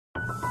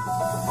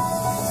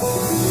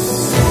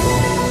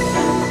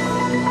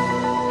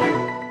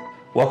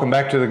Welcome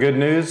back to the Good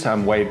News.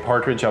 I'm Wade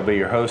Partridge. I'll be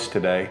your host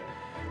today.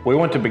 We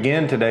want to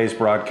begin today's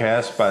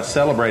broadcast by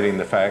celebrating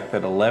the fact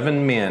that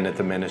 11 men at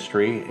the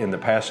ministry in the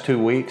past 2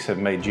 weeks have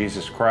made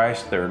Jesus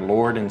Christ their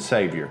Lord and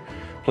Savior.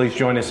 Please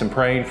join us in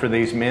praying for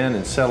these men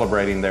and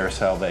celebrating their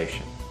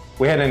salvation.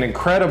 We had an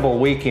incredible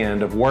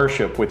weekend of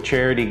worship with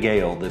Charity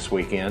Gayle this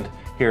weekend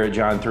here at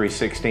John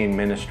 3:16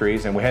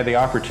 Ministries, and we had the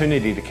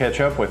opportunity to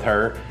catch up with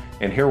her,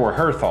 and here were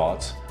her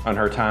thoughts on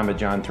her time at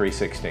John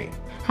 3:16.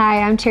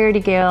 Hi, I'm Charity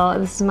Gayle.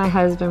 This is my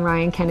husband,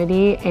 Ryan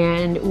Kennedy,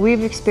 and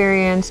we've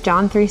experienced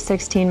John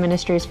 3:16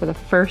 Ministries for the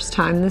first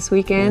time this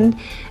weekend,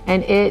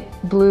 and it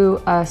blew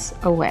us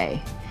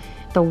away.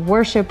 The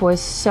worship was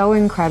so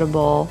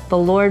incredible. The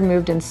Lord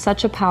moved in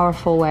such a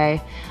powerful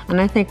way, and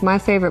I think my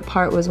favorite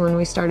part was when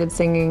we started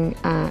singing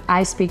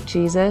I Speak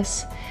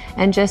Jesus,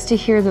 and just to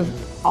hear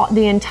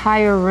the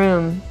entire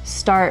room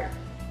start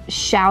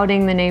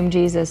shouting the name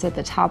Jesus at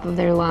the top of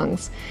their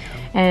lungs.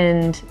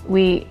 And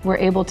we were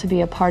able to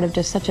be a part of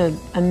just such an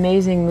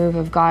amazing move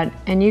of God.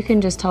 And you can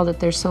just tell that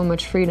there's so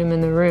much freedom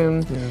in the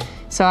room. Yeah.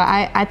 So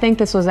I think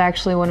this was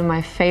actually one of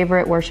my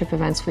favorite worship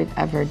events we've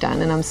ever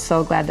done. And I'm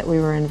so glad that we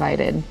were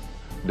invited.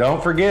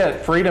 Don't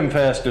forget, Freedom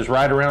Fest is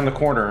right around the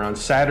corner on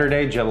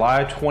Saturday,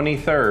 July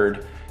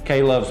 23rd.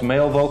 K-Love's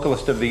Male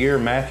Vocalist of the Year,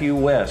 Matthew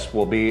West,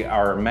 will be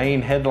our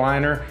main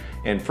headliner.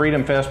 And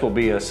Freedom Fest will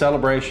be a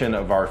celebration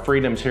of our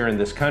freedoms here in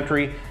this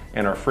country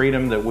and our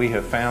freedom that we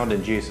have found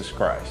in Jesus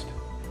Christ.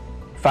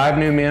 5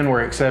 new men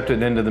were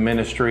accepted into the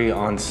ministry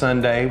on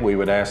Sunday. We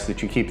would ask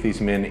that you keep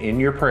these men in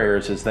your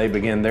prayers as they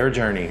begin their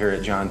journey here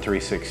at John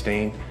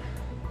 3:16.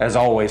 As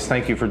always,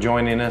 thank you for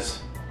joining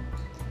us,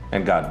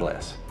 and God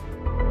bless.